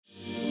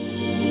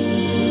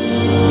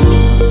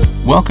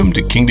Welcome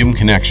to Kingdom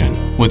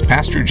Connection with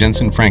Pastor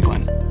Jensen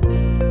Franklin.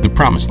 The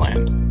Promised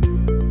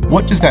Land.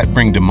 What does that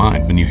bring to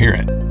mind when you hear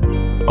it?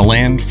 A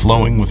land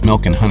flowing with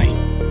milk and honey,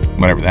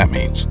 whatever that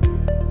means.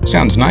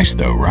 Sounds nice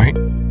though, right?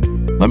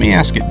 Let me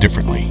ask it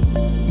differently.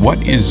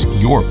 What is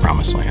your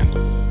promised land?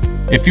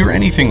 If you're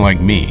anything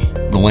like me,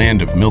 the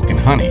land of milk and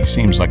honey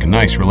seems like a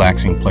nice,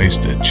 relaxing place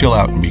to chill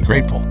out and be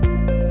grateful.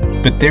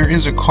 But there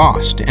is a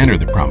cost to enter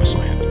the promised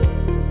land.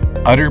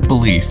 Utter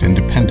belief and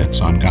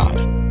dependence on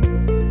God.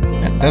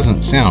 That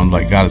doesn't sound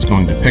like God is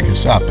going to pick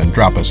us up and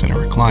drop us in a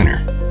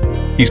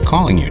recliner. He's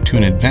calling you to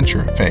an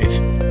adventure of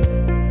faith.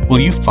 Will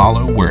you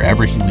follow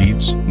wherever He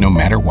leads, no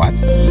matter what?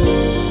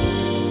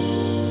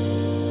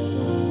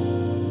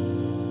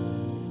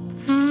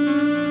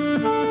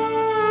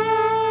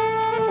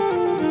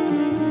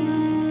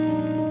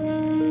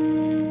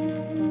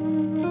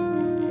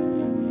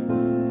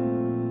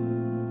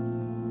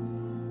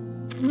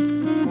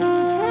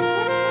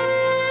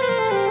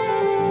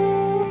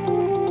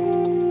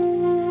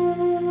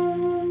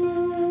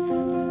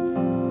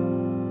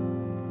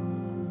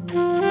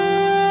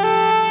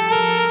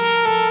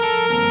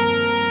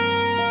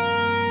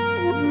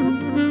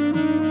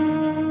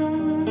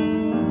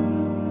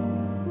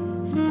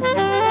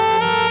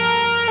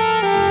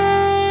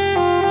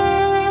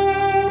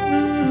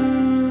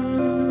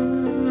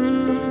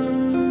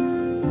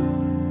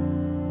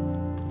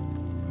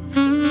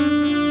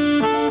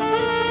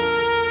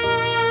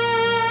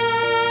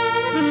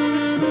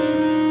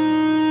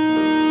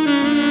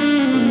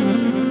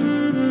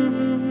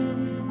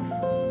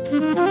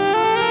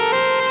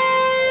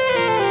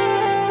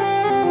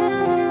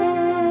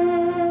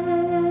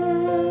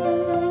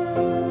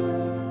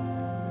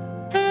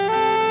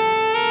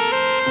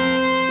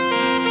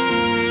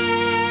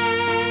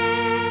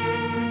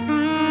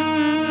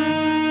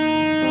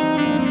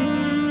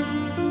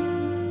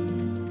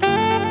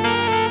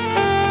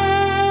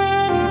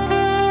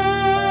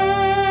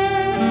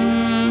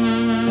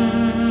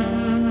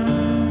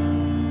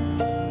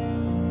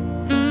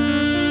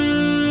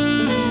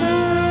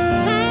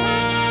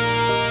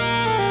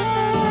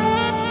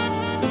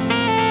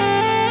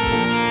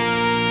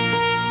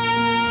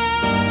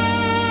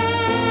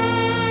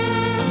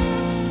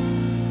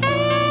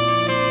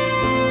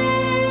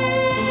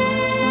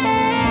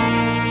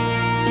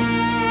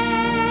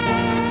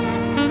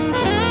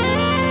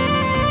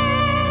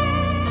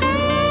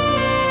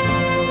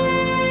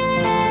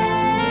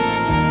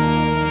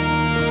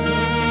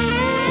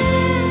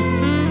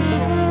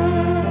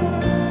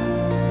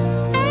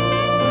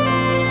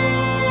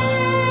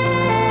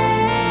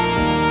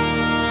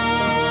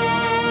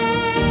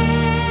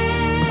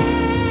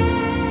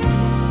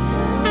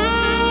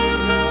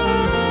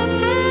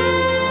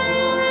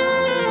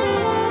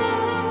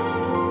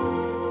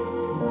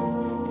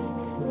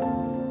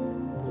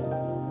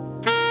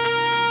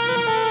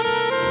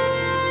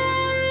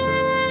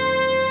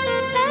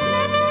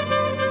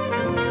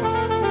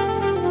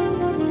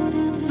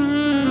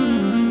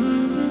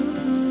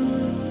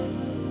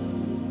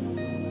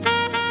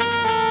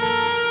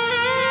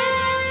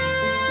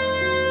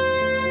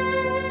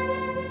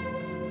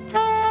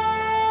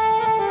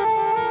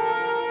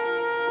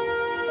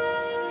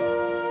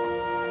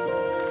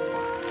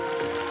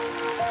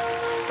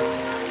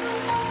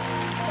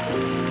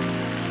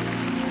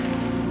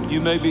 You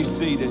may be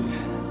seated.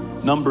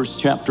 Numbers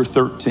chapter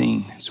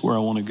 13 is where I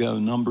want to go.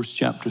 Numbers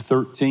chapter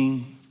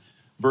 13,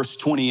 verse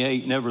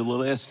 28.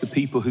 Nevertheless, the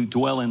people who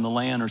dwell in the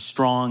land are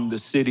strong. The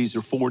cities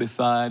are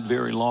fortified,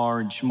 very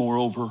large.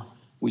 Moreover,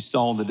 we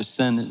saw the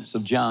descendants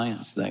of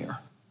giants there.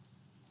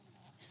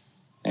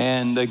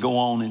 And they go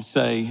on and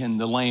say, and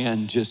the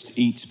land just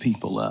eats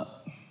people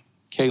up.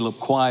 Caleb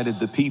quieted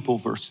the people,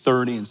 verse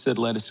 30, and said,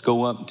 let us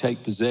go up and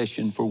take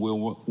possession, for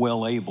we're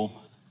well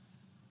able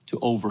to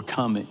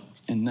overcome it.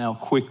 And now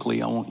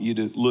quickly, I want you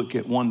to look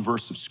at one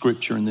verse of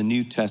scripture in the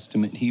New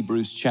Testament,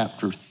 Hebrews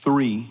chapter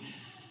 3.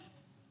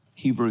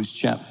 Hebrews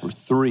chapter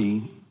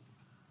 3.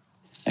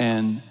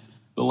 And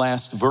the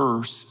last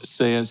verse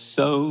says,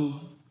 so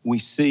we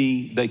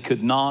see they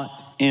could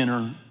not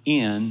enter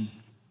in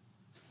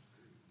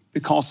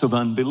because of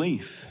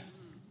unbelief.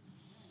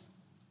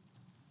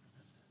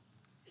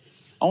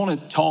 I want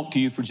to talk to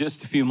you for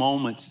just a few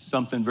moments,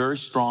 something very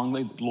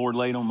strongly the Lord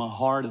laid on my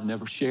heart. I've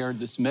never shared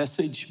this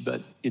message,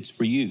 but it's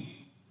for you.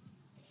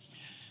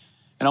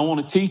 And I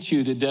want to teach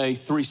you today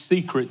 3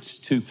 secrets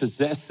to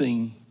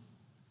possessing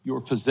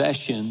your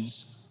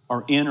possessions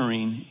or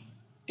entering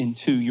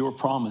into your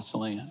promised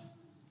land.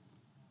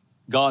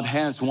 God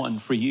has one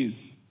for you,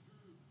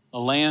 a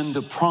land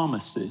of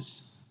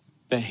promises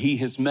that He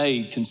has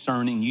made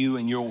concerning you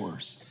and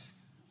yours.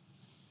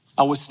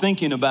 I was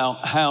thinking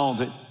about how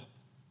that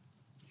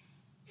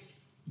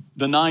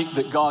the night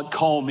that God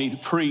called me to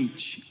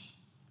preach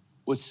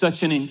was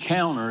such an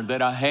encounter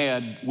that I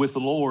had with the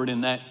Lord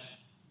in that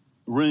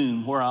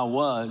room where I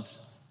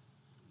was,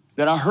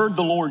 that I heard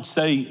the Lord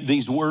say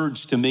these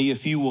words to me,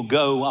 if you will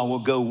go, I will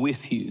go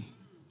with you.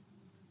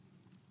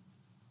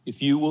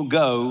 If you will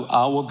go,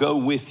 I will go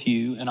with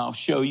you, and I'll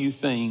show you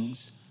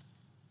things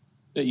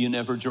that you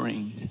never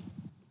dreamed.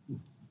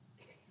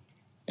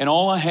 And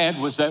all I had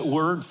was that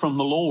word from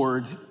the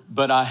Lord,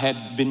 but I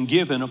had been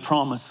given a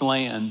promised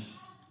land,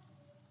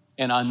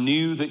 and I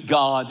knew that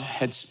God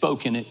had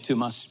spoken it to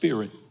my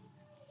spirit.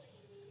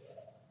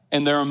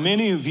 And there are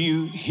many of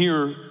you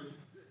here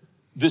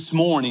this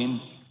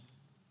morning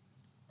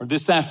or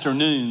this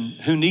afternoon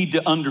who need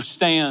to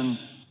understand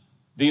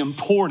the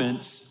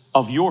importance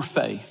of your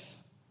faith.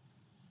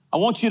 I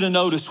want you to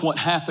notice what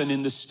happened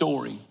in this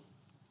story.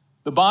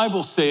 The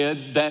Bible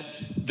said that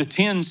the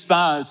 10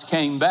 spies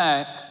came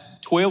back,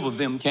 12 of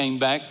them came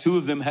back, 2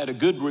 of them had a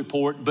good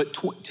report, but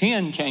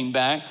 10 came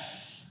back,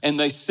 and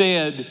they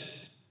said,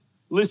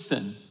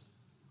 listen,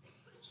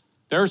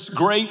 there's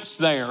grapes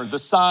there the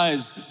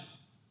size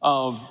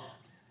of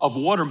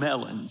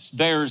watermelons.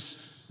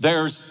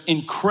 There's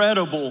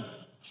incredible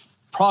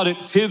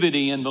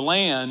productivity in the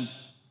land,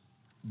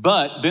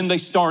 but then they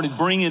started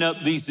bringing up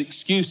these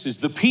excuses.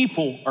 The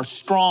people are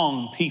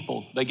strong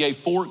people. They gave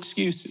 4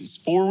 excuses,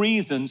 4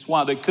 reasons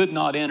why they could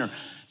not enter.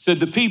 Said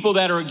the people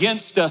that are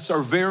against us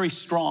are very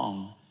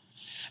strong.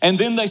 And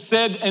then they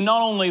said, and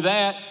not only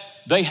that,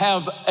 they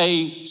have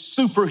a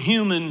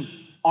superhuman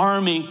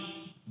army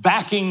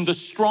backing the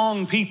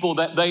strong people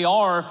that they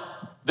are.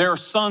 They're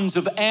sons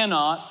of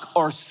Anak,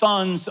 or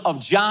sons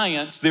of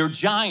giants. They're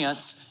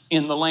giants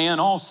in the land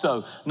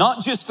also.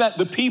 Not just that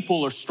the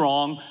people are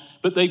strong,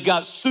 but they've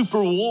got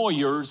super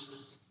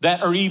warriors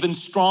that are even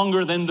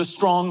stronger than the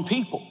strong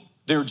people.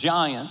 They're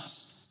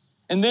giants.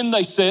 And then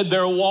they said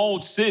there are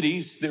walled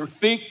cities. There are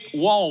thick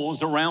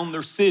walls around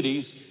their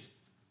cities.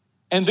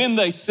 And then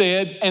they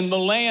said, and the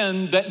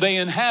land that they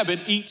inhabit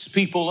eats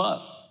people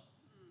up.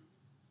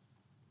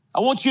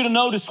 I want you to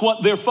notice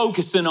what they're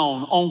focusing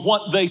on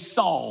what they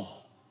saw,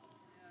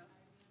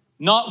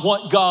 not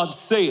what God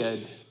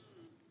said.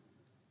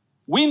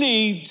 We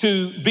need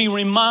to be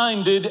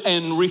reminded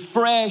and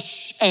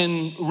refresh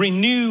and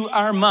renew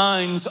our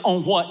minds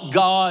on what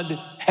God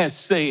has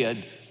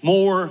said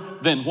more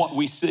than what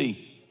we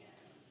see.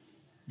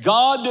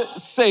 God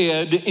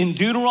said in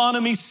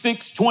Deuteronomy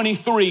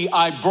 6:23,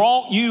 I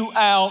brought you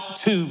out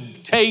to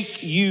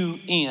take you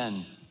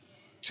in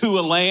to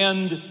a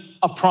land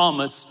of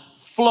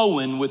promise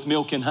flowing with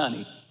milk and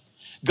honey.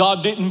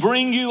 God didn't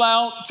bring you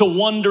out to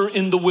wander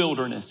in the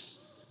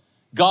wilderness.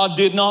 God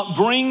did not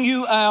bring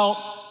you out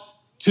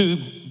to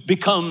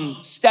become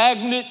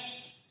stagnant,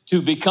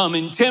 to become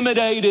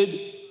intimidated,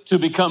 to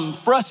become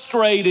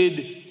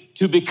frustrated,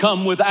 to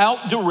become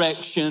without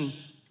direction,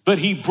 but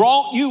he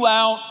brought you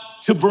out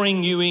to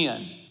bring you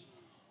in.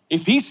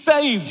 If he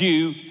saved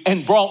you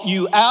and brought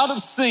you out of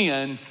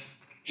sin,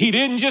 he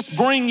didn't just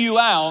bring you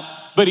out,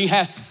 but he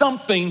has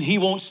something he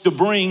wants to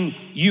bring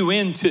you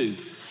into.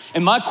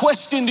 And my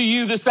question to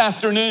you this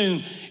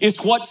afternoon is,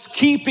 what's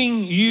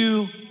keeping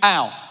you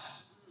out?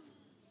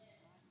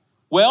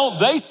 Well,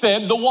 they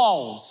said the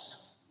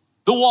walls.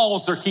 The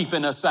walls are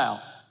keeping us out.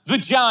 The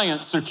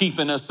giants are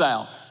keeping us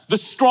out. The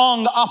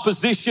strong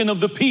opposition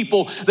of the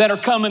people that are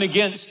coming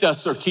against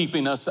us are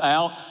keeping us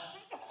out.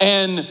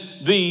 And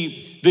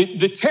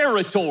the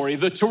territory,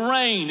 the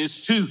terrain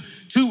is too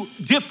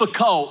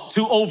difficult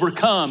to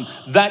overcome.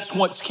 That's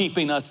what's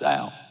keeping us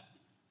out.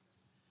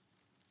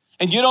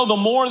 And you know, the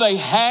more they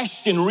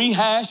hashed and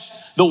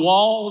rehashed the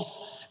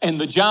walls and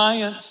the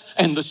giants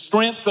and the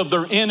strength of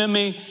their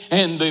enemy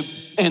and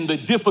the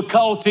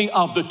difficulty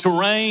of the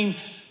terrain,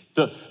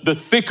 the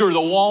thicker the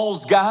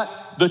walls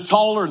got, the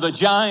taller the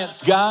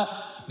giants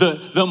got,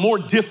 the more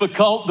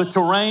difficult the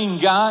terrain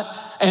got,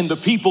 and the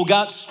people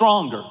got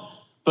stronger.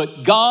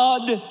 But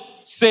God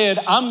said,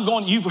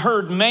 you've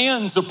heard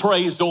man's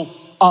appraisal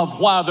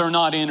of why they're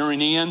not entering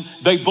in.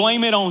 They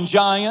blame it on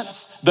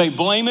giants. They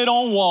blame it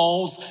on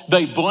walls.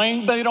 They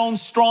blame it on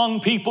strong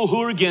people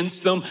who are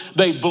against them.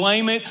 They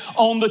blame it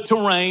on the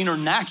terrain or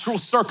natural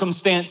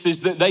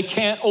circumstances that they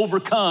can't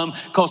overcome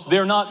because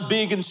they're not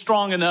big and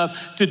strong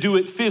enough to do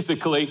it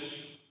physically.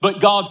 But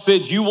God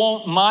said, you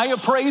want my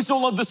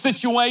appraisal of the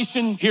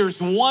situation?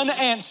 Here's one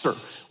answer.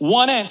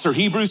 One answer.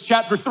 Hebrews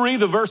chapter 3,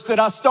 the verse that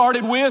I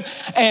started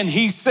with. And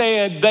he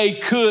said they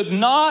could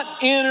not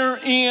enter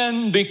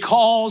in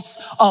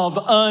because of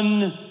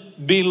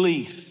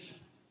unbelief.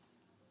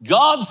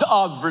 God's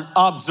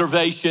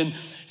observation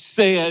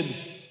said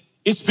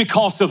it's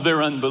because of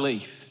their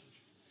unbelief.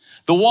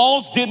 The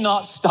walls did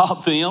not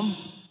stop them.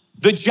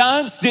 The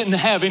giants didn't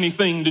have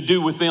anything to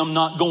do with them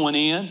not going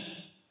in.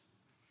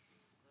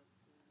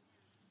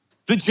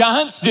 The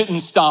giants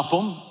didn't stop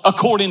them,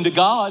 according to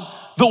God.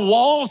 The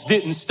walls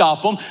didn't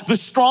stop them. The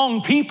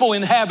strong people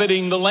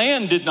inhabiting the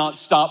land did not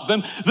stop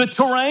them. The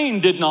terrain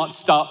did not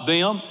stop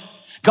them.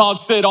 God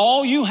said,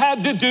 all you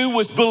had to do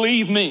was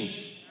believe me.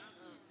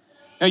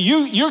 Now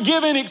you're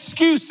giving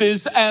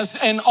excuses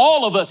and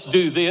all of us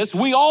do this.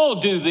 We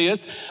all do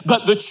this.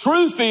 But the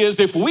truth is,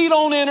 if we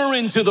don't enter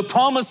into the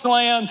promised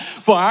land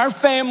for our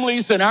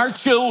families and our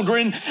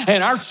children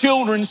and our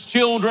children's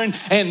children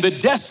and the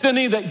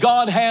destiny that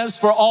God has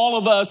for all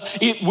of us,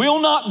 it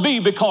will not be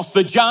because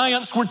the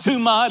giants were too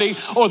mighty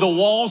or the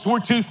walls were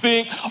too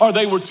thick or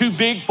they were too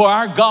big for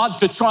our God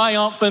to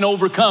triumph and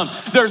overcome.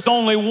 There's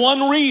only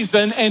one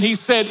reason, and he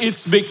said,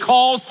 it's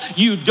because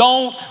you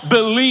don't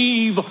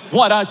believe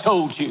what I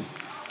told you.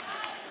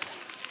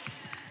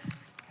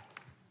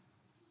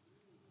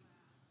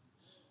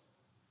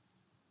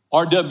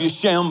 R.W.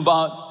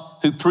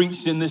 Shambach, who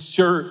preached in this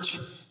church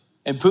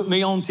and put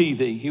me on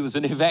TV, he was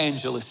an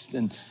evangelist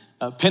and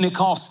a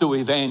Pentecostal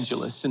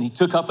evangelist, and he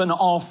took up an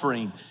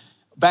offering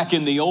back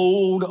in the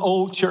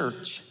old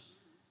church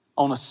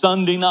on a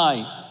Sunday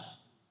night.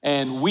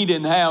 And we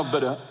didn't have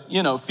but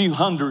a few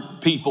hundred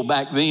people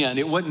back then.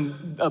 It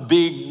wasn't a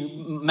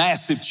big,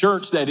 massive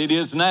church that it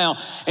is now.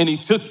 And he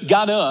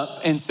got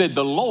up and said,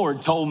 the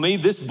Lord told me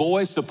this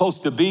boy's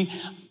supposed to be,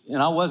 and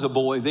I was a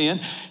boy then,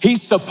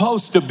 he's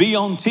supposed to be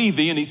on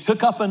TV. And he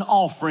took up an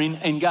offering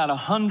and got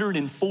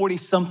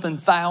 $140-something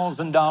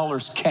thousand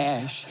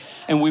cash.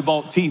 And we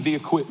bought TV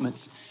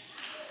equipment,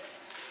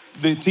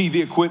 the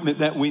TV equipment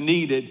that we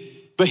needed.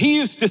 But he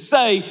used to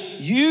say,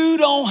 you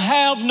don't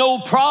have no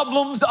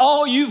problems.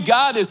 All you've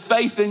got is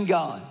faith in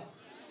God.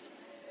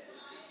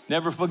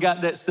 Never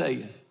forgot that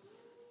saying.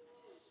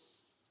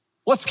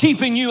 What's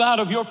keeping you out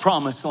of your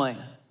promised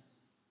land?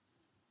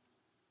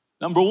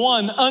 Number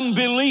one,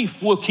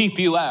 unbelief will keep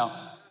you out.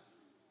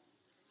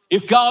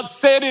 If God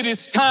said it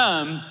is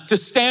time to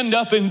stand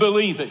up and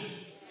believe it.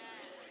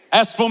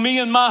 As for me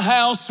and my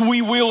house,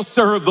 we will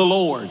serve the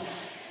Lord.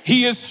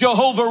 He is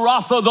Jehovah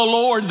Rapha, the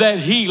Lord that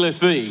healeth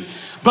thee.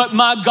 But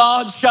my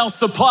God shall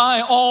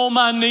supply all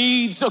my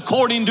needs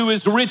according to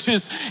his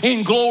riches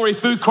in glory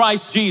through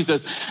Christ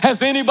Jesus.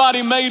 Has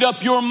anybody made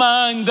up your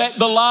mind that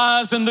the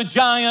lies and the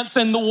giants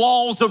and the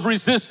walls of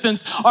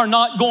resistance are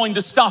not going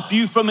to stop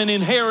you from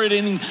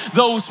inheriting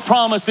those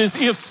promises?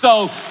 If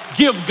so,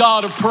 give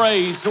God a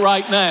praise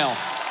right now.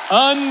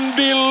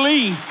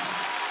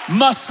 Unbelief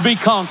must be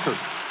conquered.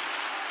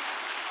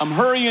 I'm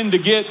hurrying to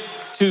get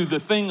to the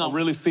thing I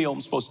really feel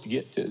I'm supposed to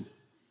get to.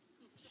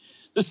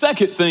 The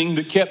second thing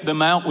that kept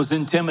them out was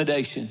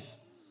intimidation.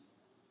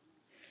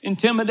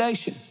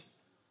 Intimidation.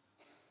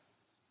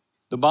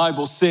 The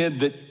Bible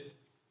said that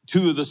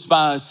two of the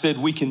spies said,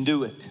 we can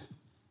do it.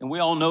 And we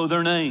all know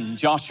their name,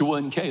 Joshua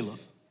and Caleb.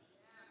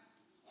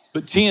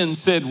 But 10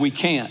 said, we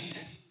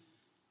can't.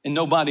 And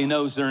nobody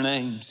knows their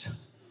names.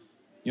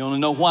 You want to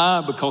know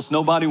why? Because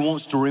nobody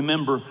wants to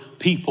remember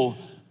people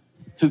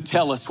who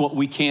tell us what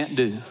we can't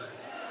do.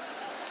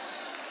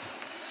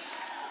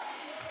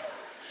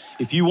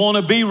 If you want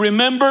to be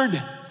remembered,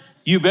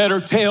 you better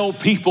tell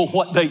people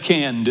what they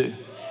can do.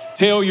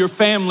 Tell your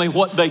family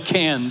what they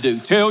can do.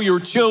 Tell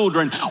your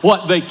children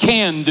what they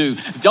can do.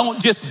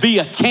 Don't just be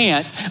a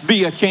can't,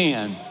 be a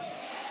can.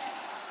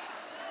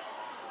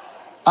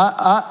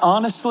 I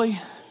honestly,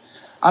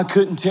 I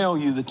couldn't tell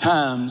you the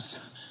times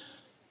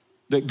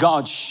that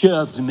God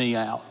shoved me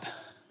out.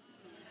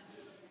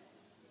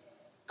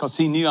 Because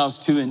he knew I was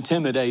too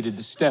intimidated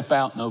to step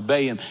out and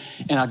obey him.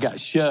 And I got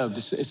shoved.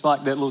 It's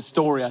like that little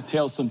story I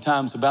tell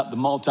sometimes about the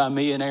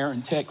multimillionaire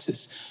in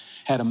Texas.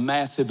 Had a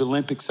massive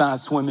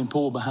Olympic-sized swimming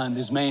pool behind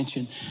his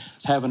mansion.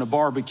 Was having a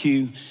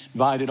barbecue,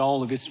 invited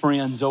all of his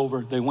friends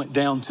over. They went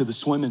down to the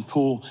swimming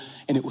pool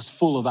and it was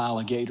full of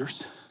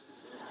alligators.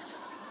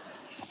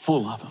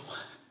 Full of them.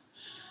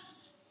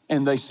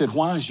 And they said,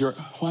 why is your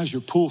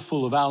pool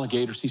full of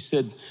alligators? He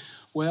said,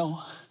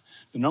 well,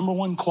 the number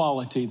one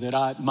quality that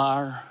I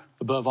admire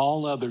above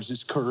all others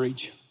is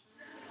courage.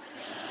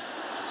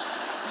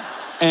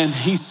 And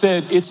he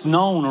said, it's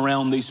known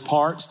around these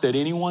parts that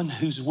anyone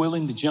who's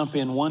willing to jump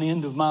in one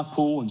end of my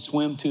pool and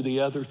swim to the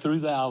other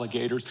through the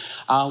alligators,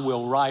 I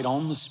will write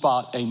on the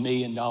spot $1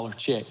 million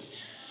check.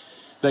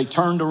 They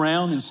turned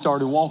around and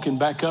started walking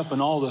back up,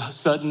 and all of a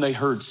sudden they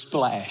heard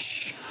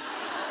splash.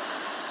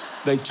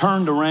 They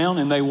turned around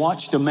and they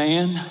watched a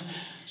man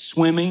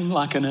swimming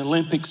like an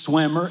Olympic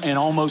swimmer and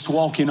almost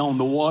walking on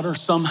the water.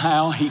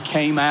 Somehow he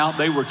came out.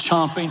 They were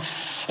chomping,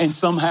 and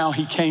somehow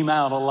he came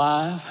out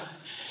alive.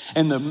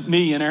 And the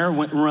millionaire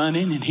went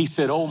running, and he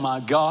said, oh my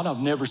God, I've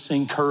never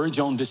seen courage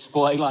on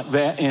display like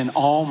that in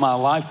all my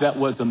life. That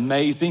was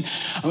amazing.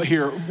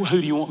 Here, who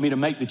do you want me to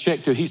make the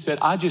check to? He said,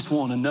 I just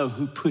want to know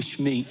who pushed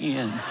me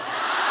in.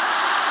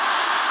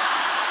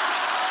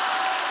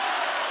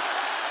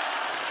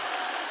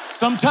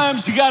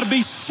 Sometimes you got to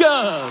be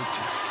shoved.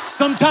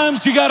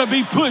 Sometimes you got to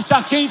be pushed.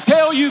 I can't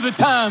tell you the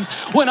times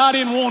when I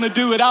didn't want to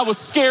do it. I was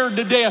scared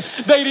to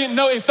death. They didn't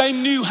know. If they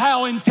knew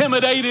how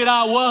intimidated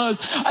I was,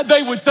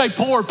 they would say,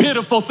 poor,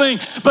 pitiful thing.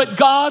 But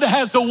God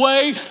has a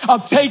way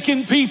of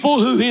taking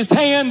people who his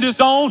hand is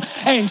on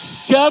and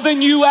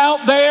shoving you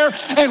out there.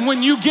 And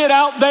when you get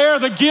out there,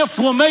 the gift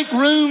will make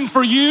room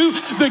for you.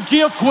 The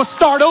gift will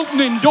start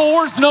opening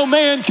doors no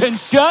man can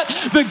shut.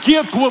 The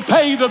gift will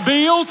pay the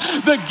bills.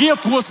 The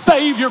gift will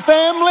save your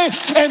family.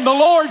 And the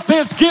Lord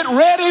says, get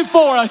ready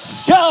for a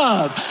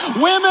shove.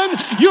 Women,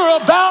 you're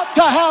about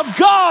to have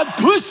God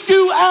push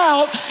you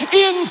out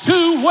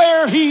into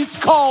where he's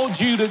called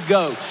you to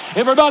go.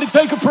 Everybody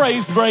take a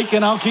praise break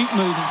and I'll keep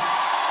moving.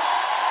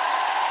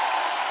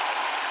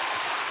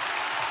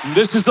 And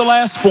this is the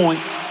last point.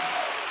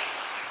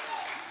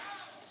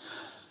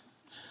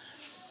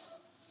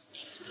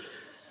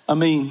 I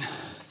mean,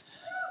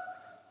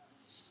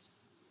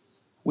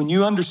 when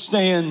you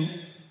understand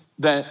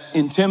that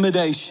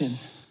intimidation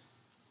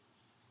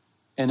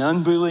and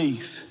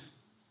unbelief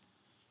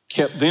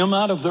kept them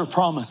out of their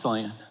promised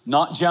land,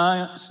 not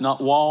giants, not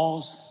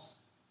walls,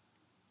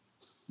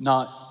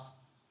 not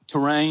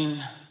terrain,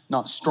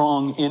 not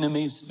strong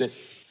enemies, that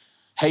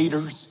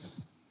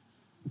haters,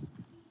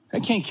 they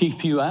can't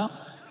keep you out.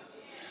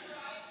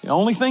 The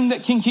only thing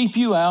that can keep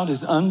you out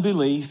is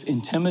unbelief,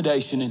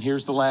 intimidation, and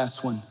here's the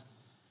last one,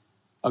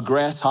 a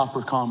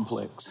grasshopper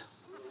complex.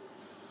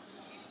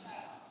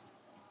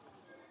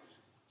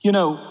 You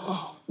know,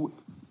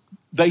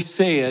 they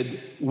said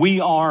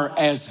we are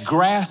as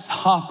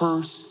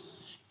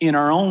grasshoppers in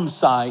our own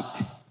sight,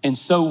 and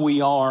so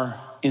we are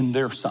in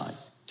their sight,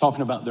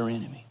 talking about their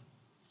enemy.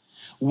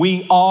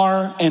 We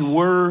are and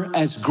were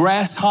as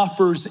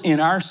grasshoppers in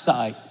our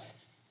sight,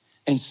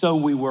 and so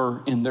we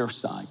were in their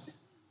sight.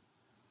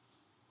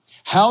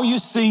 How you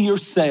see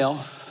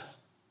yourself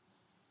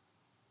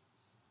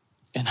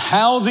and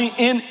how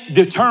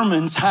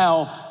determines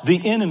how the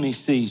enemy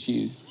sees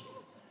you.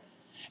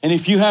 And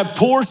if you have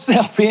poor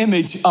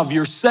self-image of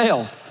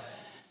yourself,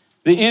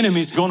 the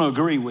enemy's going to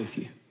agree with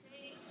you.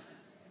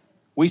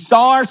 We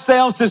saw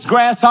ourselves as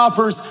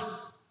grasshoppers,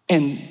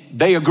 and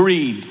they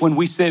agreed when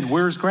we said,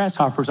 we're as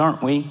grasshoppers,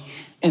 aren't we?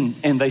 And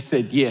they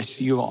said,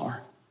 yes, you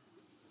are.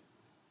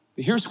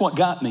 But here's what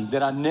got me,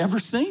 that I've never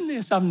seen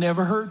this. I've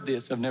never heard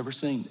this. I've never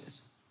seen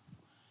this.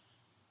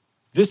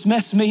 This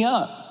messed me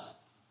up.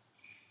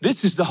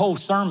 This is the whole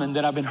sermon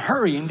that I've been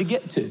hurrying to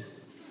get to.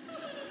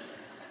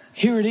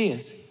 Here it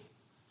is.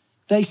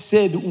 They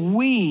said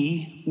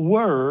we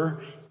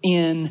were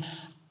in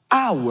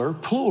our,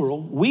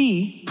 plural,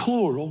 we,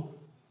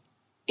 plural,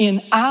 in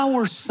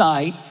our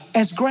sight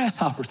as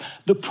grasshoppers.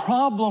 The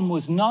problem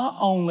was not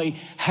only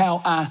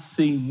how I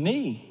see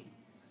me,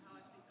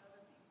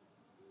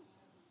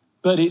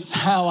 but it's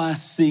how I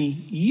see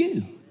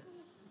you.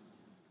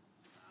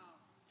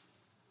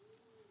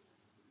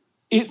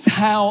 It's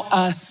how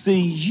I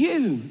see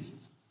you.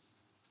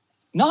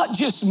 Not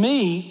just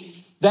me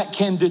that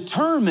can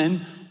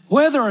determine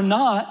whether or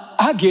not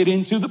I get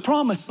into the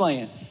promised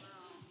land.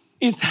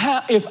 It's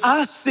how, if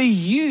I see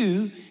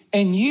you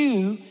and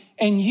you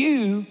and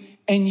you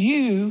and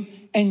you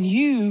and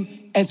you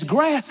as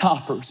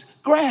grasshoppers.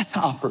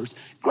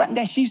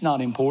 She's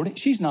not important.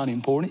 She's not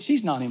important.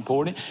 She's not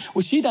important.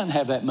 Well, she doesn't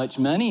have that much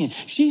money, and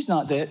she's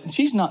not that.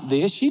 She's not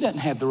this. She doesn't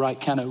have the right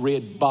kind of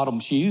red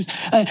bottom shoes.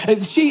 And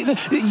you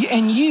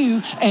and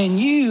you and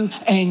you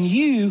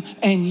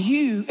and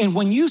you, and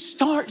when you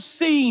start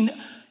seeing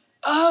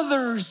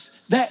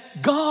others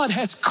that God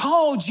has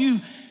called you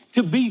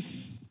to be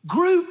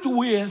grouped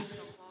with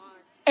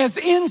as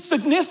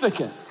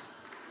insignificant,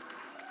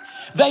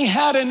 they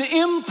had an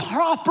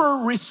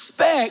improper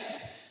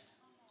respect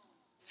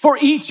for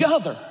each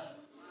other.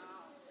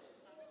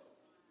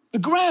 The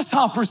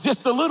grasshopper is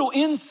just a little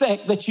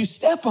insect that you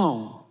step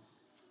on.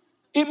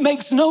 It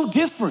makes no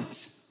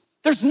difference.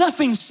 There's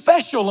nothing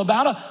special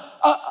about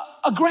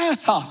a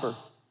grasshopper.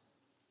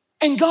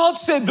 And God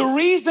said the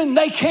reason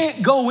they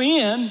can't go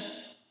in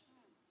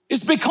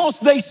is because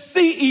they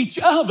see each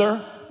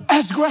other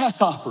as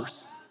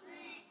grasshoppers.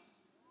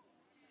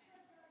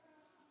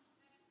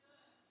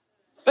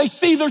 They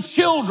see their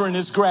children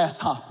as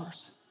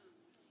grasshoppers.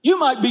 You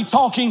might be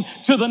talking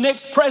to the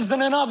next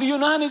president of the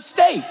United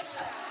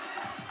States.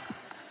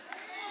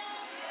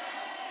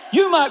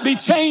 You might be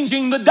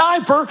changing the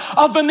diaper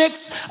of the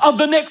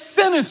next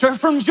senator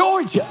from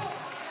Georgia.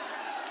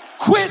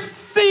 Quit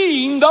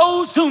seeing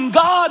those whom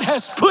God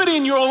has put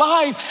in your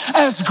life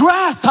as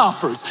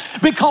grasshoppers,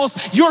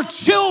 because your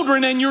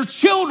children and your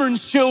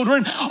children's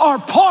children are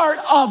part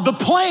of the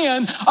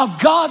plan of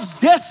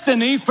God's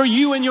destiny for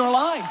you in your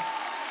life.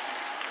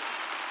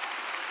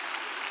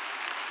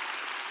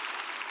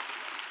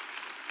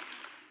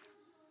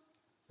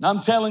 And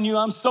I'm telling you,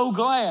 I'm so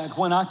glad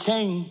when I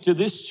came to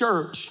this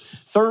church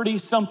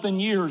 30-something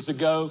years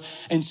ago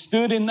and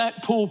stood in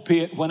that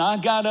pulpit. When I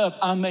got up,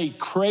 I made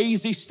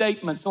crazy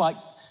statements like,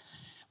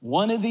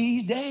 one of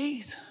these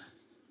days,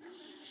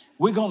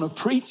 we're going to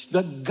preach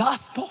the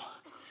gospel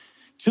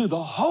to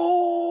the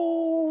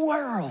whole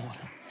world.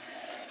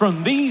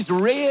 from these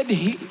red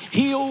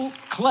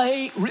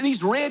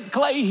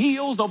clay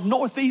hills of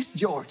Northeast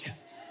Georgia.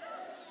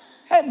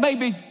 Had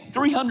maybe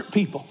 300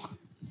 people.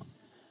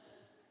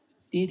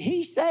 Did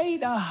he say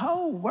the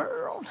whole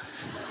world?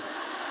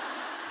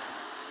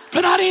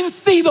 But I didn't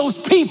see those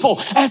people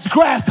as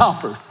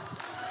grasshoppers.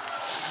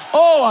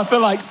 Oh, I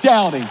feel like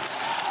shouting.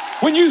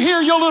 When you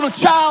hear your little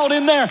child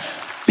in there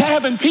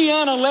having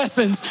piano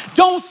lessons,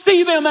 don't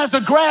see them as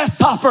a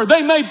grasshopper.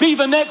 They may be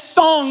the next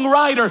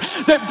songwriter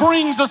that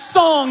brings a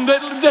song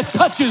that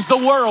touches the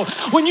world.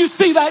 When you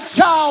see that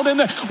child in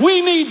there,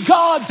 we need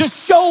God to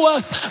show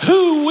us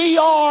who we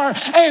are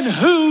and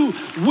who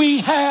we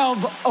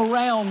have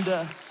around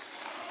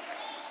us.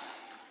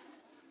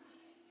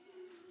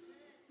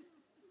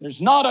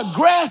 There's not a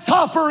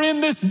grasshopper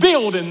in this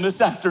building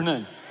this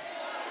afternoon.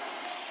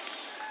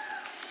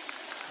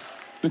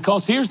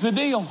 Because here's the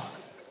deal.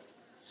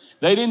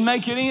 They didn't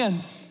make it in.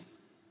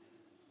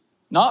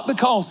 Not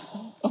because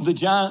of the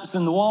giants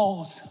in the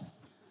walls,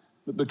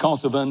 but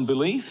because of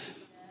unbelief,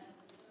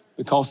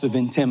 because of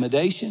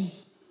intimidation,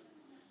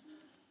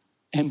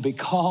 and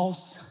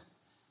because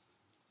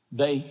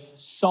they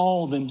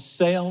saw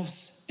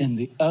themselves and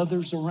the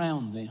others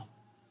around them.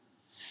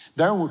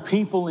 There were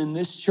people in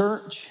this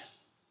church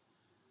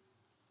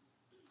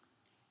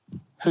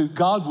who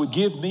God would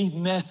give me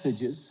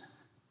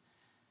messages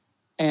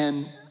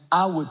and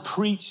I would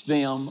preach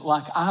them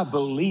like I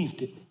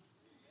believed it.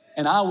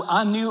 And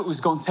I knew it was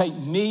going to take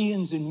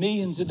millions and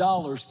millions of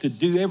dollars to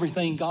do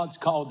everything God's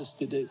called us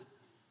to do.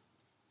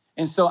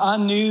 And so I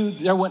knew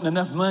there wasn't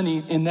enough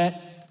money in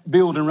that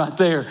building right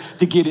there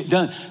to get it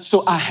done.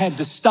 So I had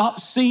to stop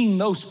seeing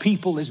those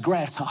people as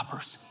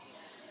grasshoppers.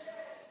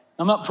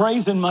 I'm not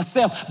praising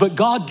myself, but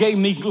God gave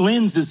me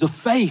lenses of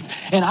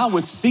faith, and I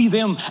would see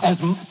them as,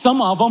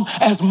 some of them,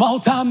 as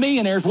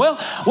multimillionaires. Well,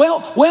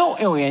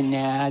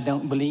 I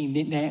don't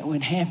believe that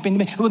would happen to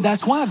me. Well,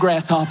 that's why,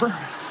 grasshopper.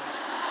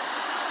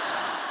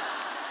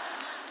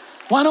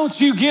 Why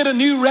don't you get a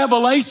new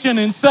revelation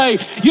and say,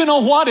 you know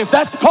what, if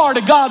that's part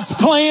of God's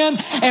plan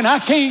and I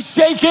can't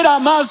shake it, I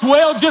might as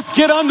well just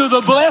get under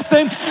the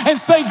blessing and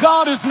say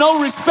God is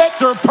no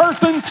respecter of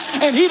persons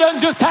and he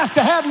doesn't just have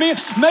to have me.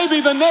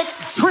 Maybe the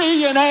next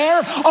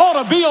trillionaire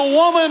ought to be a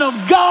woman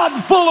of God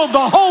full of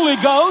the Holy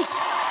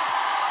Ghost.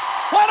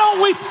 Why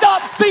don't we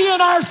stop seeing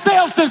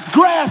ourselves as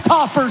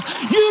grasshoppers?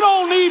 You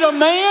don't need a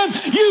man.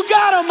 You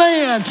got a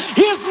man.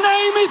 His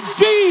name is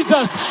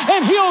Jesus,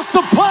 and he'll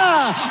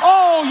supply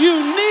all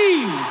you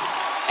need.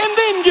 And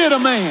then get a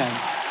man.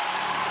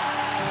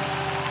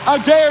 I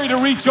dare you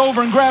to reach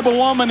over and grab a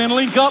woman and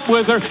link up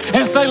with her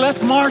and say,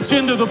 let's march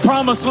into the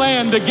promised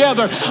land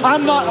together.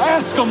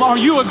 Ask them, are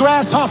you a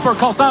grasshopper?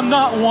 Because I'm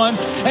not one.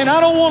 And I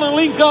don't want to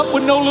link up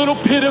with no little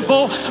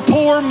pitiful,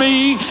 poor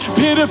me,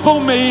 pitiful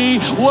me,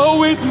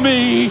 woe is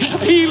me,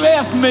 he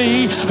left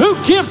me. Who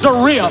gives a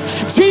rip?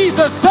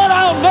 Jesus said,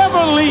 I'll never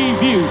leave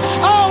you.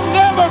 I'll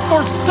never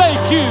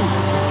forsake you.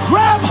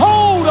 Grab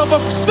hold of a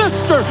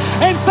sister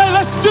and say,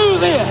 let's do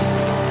this.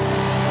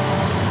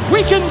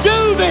 We can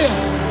do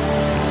this.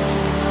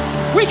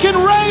 We can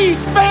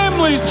raise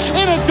families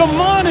in a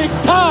demonic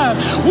time.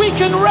 We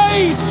can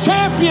raise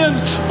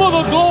champions for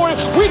the glory.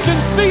 We can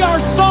see our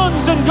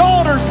sons and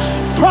daughters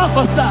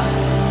prophesy.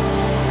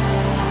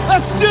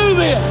 Let's do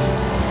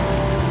this.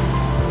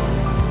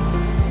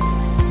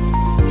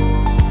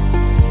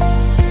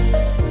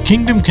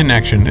 Kingdom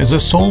Connection is a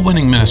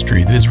soul-winning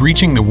ministry that is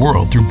reaching the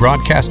world through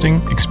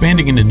broadcasting,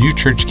 expanding into new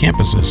church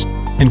campuses,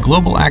 and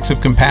global acts of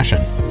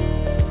compassion.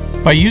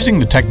 By using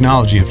the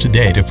technology of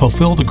today to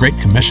fulfill the Great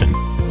Commission,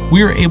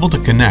 we are able to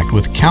connect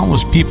with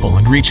countless people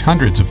and reach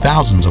hundreds of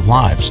thousands of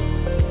lives.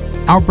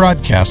 Our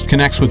broadcast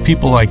connects with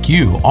people like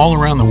you all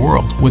around the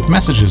world with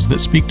messages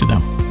that speak to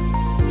them.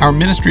 Our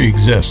ministry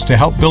exists to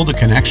help build a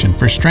connection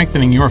for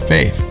strengthening your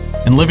faith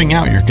and living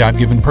out your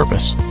God-given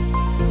purpose.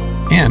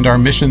 And our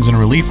missions and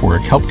relief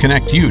work help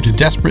connect you to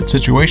desperate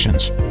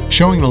situations,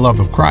 showing the love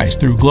of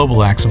Christ through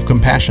global acts of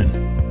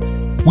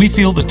compassion. We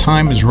feel the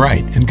time is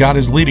right and God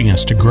is leading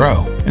us to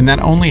grow, and that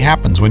only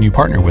happens when you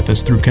partner with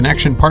us through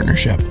Connection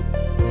Partnership.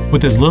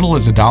 With as little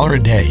as $1 a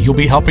day, you'll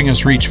be helping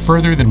us reach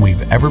further than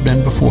we've ever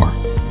been before.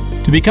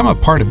 To become a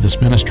part of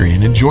this ministry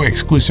and enjoy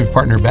exclusive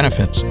partner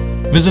benefits,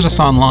 visit us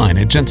online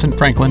at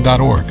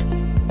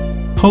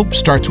jensenfranklin.org. Hope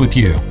starts with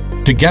you.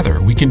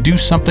 Together, we can do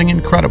something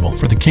incredible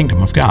for the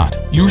kingdom of God.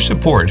 Your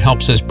support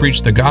helps us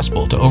preach the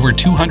gospel to over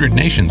 200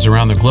 nations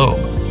around the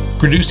globe,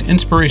 produce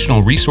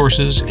inspirational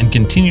resources, and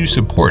continue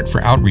support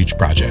for outreach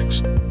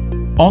projects.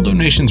 All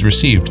donations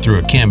received through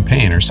a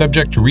campaign are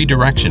subject to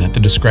redirection at the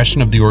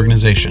discretion of the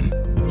organization.